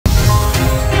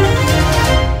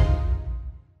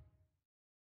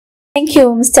Thank you,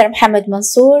 Mr. Mohammed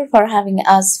Mansoor, for having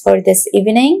us for this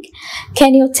evening.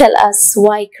 Can you tell us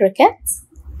why cricket?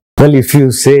 Well, if you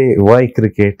say why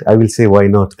cricket, I will say why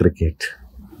not cricket.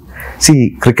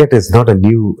 See, cricket is not a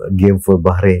new game for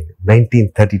Bahrain.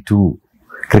 1932,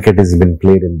 cricket has been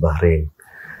played in Bahrain.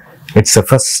 It's the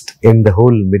first in the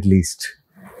whole Middle East.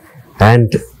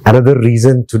 And another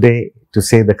reason today to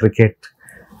say the cricket,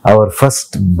 our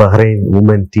first Bahrain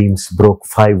women teams broke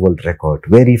 5 world record.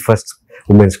 Very first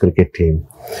women's cricket team.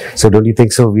 So don't you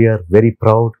think so? We are very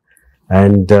proud.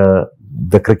 And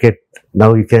the cricket,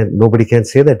 now nobody can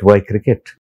say that why cricket.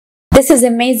 This is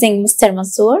amazing, Mr.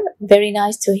 Mansoor. Very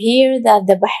nice to hear that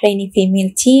the Bahraini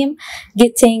female team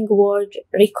getting world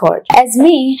record. As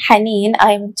me, Haneen,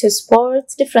 I'm into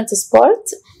sports, different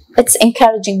sports. It's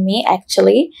encouraging me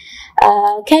actually.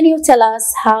 Can you tell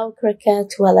us how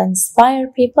cricket will inspire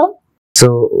people?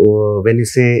 So when you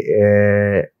say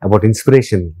about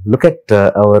inspiration, look at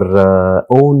our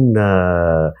own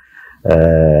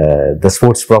the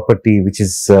sports property, which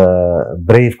is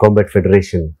Brave Combat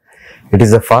Federation. It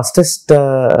is the fastest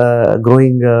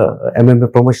growing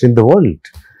MMA promotion in the world.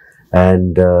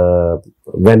 And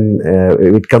when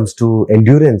it comes to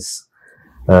endurance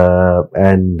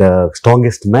and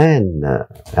strongest man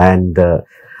and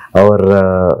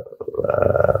our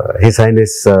His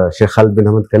Highness Sheikh Khalid bin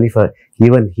Hamad Khalifa,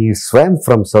 even he swam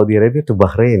from Saudi Arabia to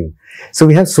Bahrain. So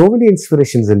we have so many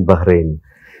inspirations in Bahrain.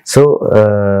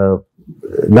 So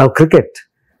now cricket.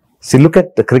 See, look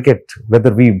at the cricket,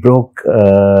 whether we broke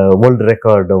world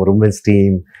record, our women's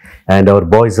team, and our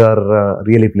boys are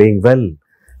really playing well.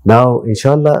 Now,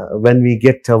 inshallah, when we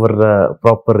get our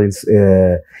proper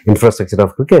infrastructure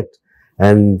of cricket,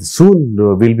 and soon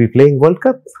we'll be playing World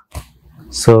Cup.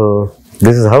 So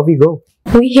this is how we go.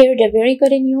 We heard a very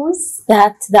good news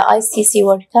that the ICC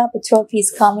World Cup trophy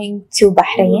is coming to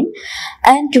Bahrain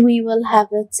and we will have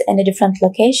it in a different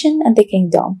location in the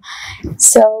kingdom.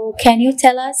 So can you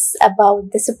tell us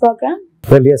about this program?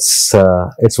 Well, yes,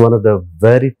 it's one of the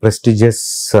very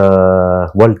prestigious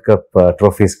World Cup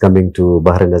trophies coming to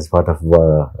Bahrain as part of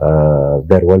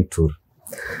their world tour.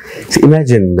 So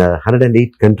imagine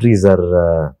 108 countries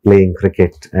are playing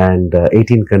cricket and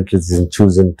 18 countries is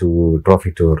chosen to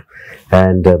trophy tour,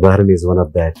 and Bahrain is one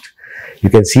of that. You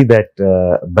can see that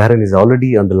Bahrain is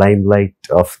already on the limelight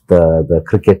of the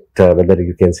cricket, whether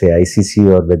you can say ICC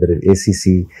or whether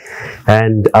ACC,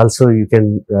 and also you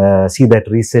can see that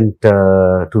recent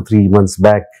 2-3 months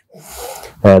back,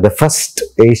 the first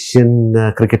Asian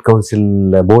Cricket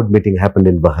Council board meeting happened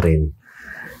in Bahrain.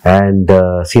 And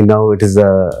see, now it is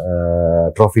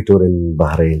a trophy tour in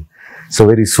Bahrain. So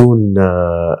very soon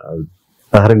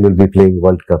Bahrain will be playing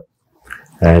World Cup.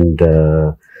 And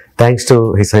thanks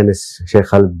to His Highness Sheikh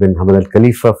Khalid bin Hamad Al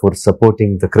Khalifa for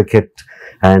supporting the cricket,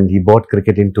 and he brought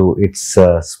cricket into its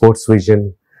sports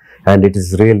vision, and it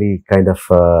is really kind of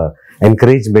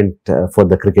encouragement for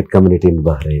the cricket community in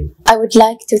Bahrain. I would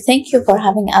like to thank you for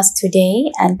having us today.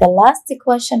 And the last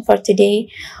question for today,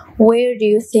 where do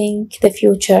you think the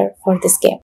future for this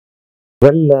game?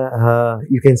 Well,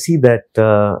 you can see that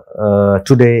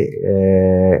today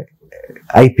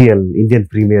IPL, Indian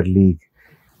Premier League,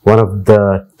 one of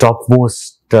the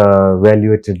topmost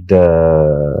valuated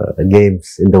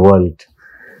games in the world.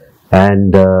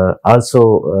 And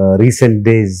also recent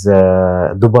days,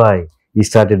 Dubai, he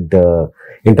started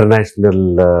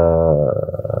international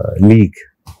league,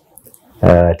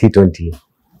 T20.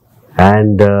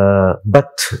 And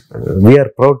but we are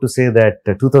proud to say that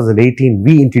 2018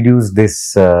 we introduced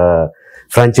this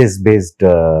franchise-based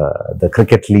the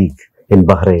cricket league in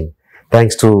Bahrain,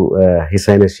 thanks to His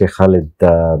Highness Sheikh Khalid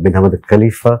bin Hamad Al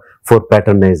Khalifa for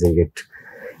patronizing it.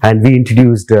 And we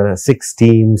introduced 6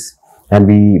 teams, and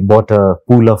we bought a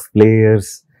pool of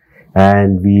players,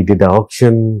 and we did an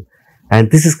auction. And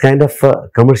this is kind of a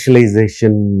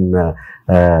commercialization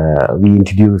we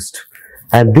introduced.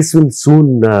 And this will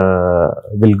soon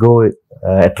will go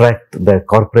attract the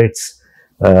corporates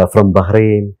from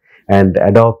Bahrain and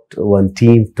adopt one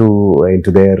team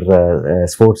into their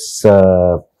sports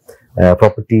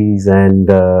properties, and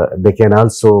they can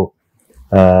also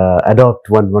adopt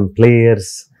one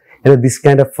players. You know, this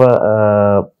kind of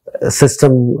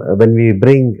system, when we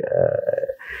bring,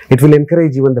 it will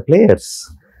encourage even the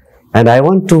players. And I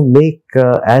want to make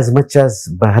as much as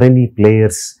Bahraini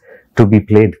players to be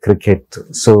played cricket.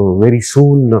 So very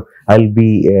soon I'll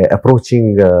be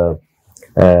approaching the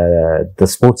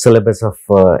sports syllabus of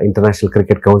International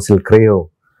Cricket Council, CREO,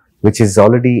 which is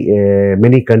already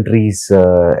many countries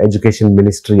education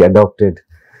ministry adopted.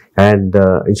 And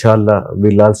inshallah,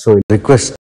 we'll also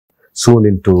request soon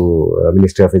into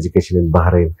Ministry of Education in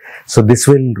Bahrain. So this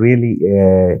will really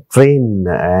train,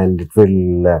 and it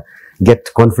will get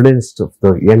confidence of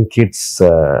the young kids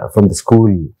from the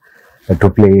school to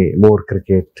play more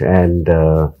cricket, and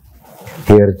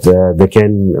here they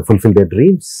can fulfill their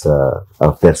dreams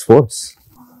of their sports.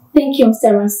 Thank you,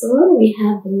 Mr. Mansoor. We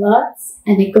have lots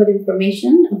and good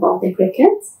information about the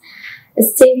cricket.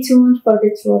 Stay tuned for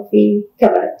the trophy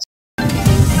coverage.